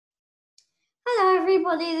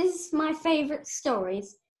everybody, this is my favourite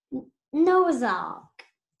stories, Noah's Ark.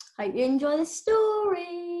 Hope you enjoy the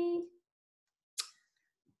story.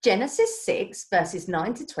 Genesis 6, verses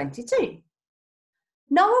 9 to 22.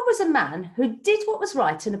 Noah was a man who did what was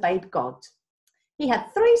right and obeyed God. He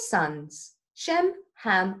had 3 sons, Shem,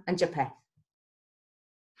 Ham, and Japheth.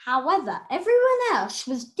 However, everyone else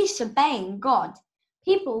was disobeying God.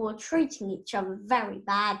 People were treating each other very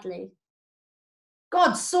badly.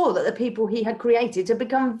 God saw that the people he had created had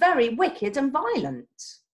become very wicked and violent.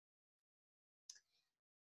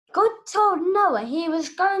 God told Noah he was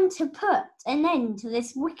going to put an end to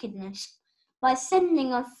this wickedness by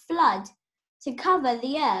sending a flood to cover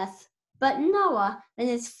the earth, but Noah and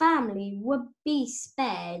his family would be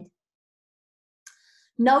spared.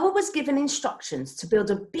 Noah was given instructions to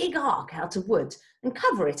build a big ark out of wood and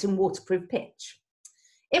cover it in waterproof pitch.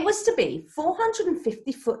 It was to be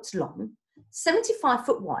 450 foot long, 75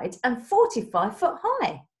 foot wide, and 45 foot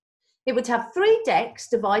high. It would have 3 decks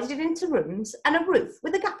divided into rooms and a roof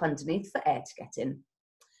with a gap underneath for air to get in.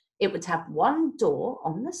 It would have 1 door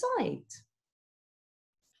on the side.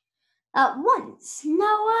 At once,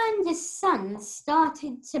 Noah and his sons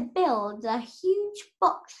started to build a huge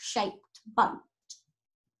box-shaped boat.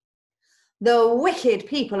 The wicked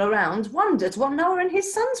people around wondered what Noah and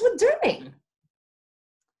his sons were doing.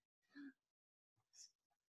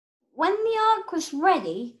 When the ark was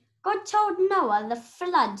ready, God told Noah the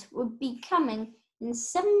flood would be coming in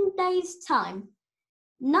 7 days' time.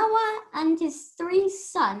 Noah and his 3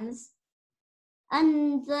 sons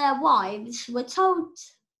and their wives were told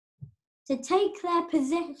to take their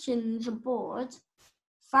positions aboard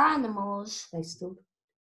for animals. They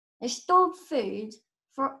stored food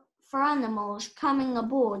for animals coming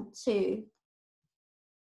aboard too.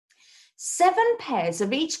 7 pairs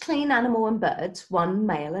of each clean animal and bird, 1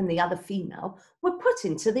 male and the other female, were put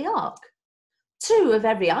into the ark. 2 of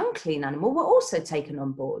every unclean animal were also taken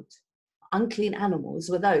on board. Unclean animals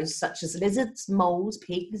were those such as lizards, moles,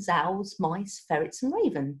 pigs, owls, mice, ferrets, and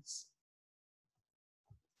ravens.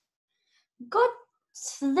 God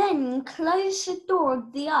then closed the door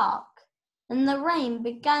of the ark, and the rain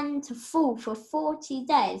began to fall for 40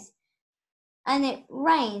 days, and it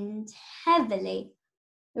rained heavily.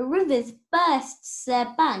 The rivers burst their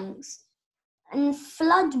banks, and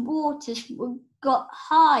flood waters got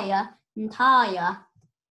higher and higher.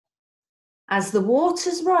 As the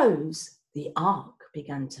waters rose, the ark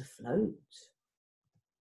began to float.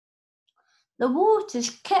 The waters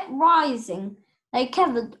kept rising. They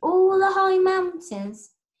covered all the high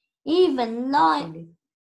mountains, even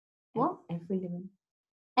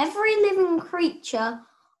every living creature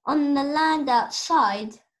on the land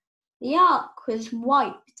outside. The ark was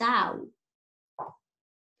wiped out.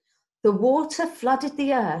 The water flooded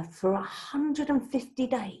the earth for 150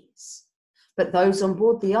 days, but those on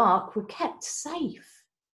board the ark were kept safe.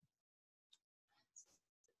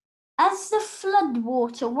 As the flood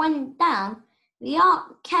water went down, the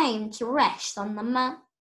ark came to rest on the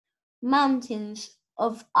mountains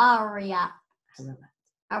of Ararat.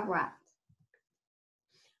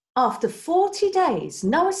 After 40 days,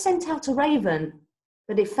 Noah sent out a raven,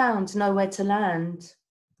 but it found nowhere to land.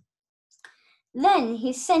 Then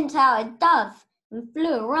he sent out a dove and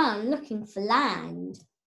flew around looking for land.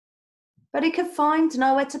 But he could find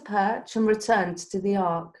nowhere to perch and returned to the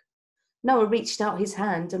ark. Noah reached out his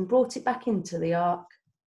hand and brought it back into the ark.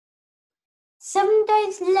 7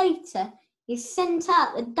 days later, he sent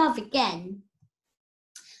out the dove again.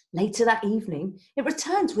 Later that evening, it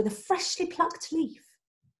returned with a freshly plucked leaf.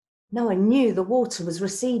 Noah knew the water was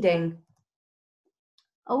receding.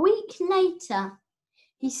 A week later,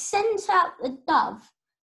 he sent out the dove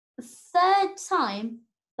a 3rd time,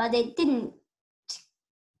 but it did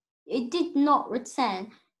not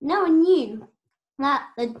return. No one knew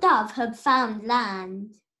that the dove had found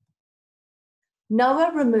land.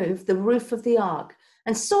 Noah removed the roof of the ark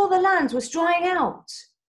and saw the land was drying out.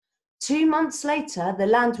 2 months later, the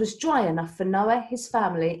land was dry enough for Noah, his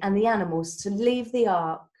family, and the animals to leave the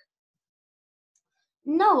ark.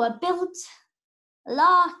 Noah built an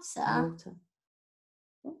altar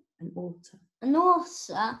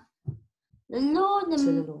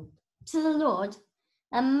to the Lord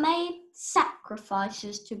and made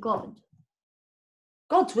sacrifices to God.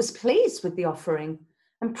 God was pleased with the offering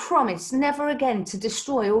and promised never again to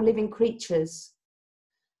destroy all living creatures.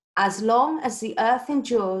 As long as the earth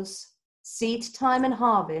endures, seed time and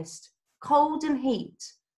harvest, cold and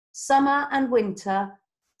heat, summer and winter,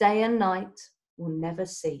 day and night will never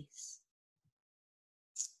cease.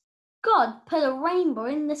 God put a rainbow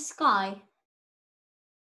in the sky.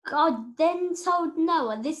 God then told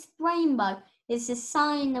Noah this rainbow is a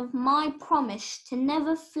sign of my promise to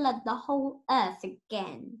never flood the whole earth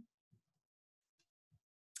again.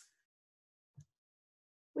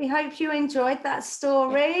 We hope you enjoyed that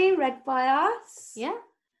story read by us. Yeah.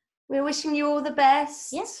 We're wishing you all the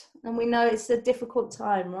best. Yes. And we know it's a difficult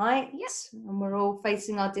time, right? Yes. And we're all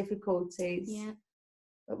facing our difficulties. Yeah.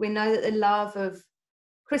 But we know that the love of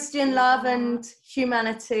Christian love and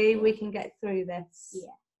humanity, we can get through this.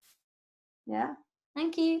 Yeah. Yeah.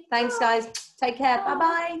 Thank you. Thanks, Bye. guys. Take care. Bye.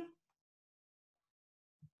 Bye-bye.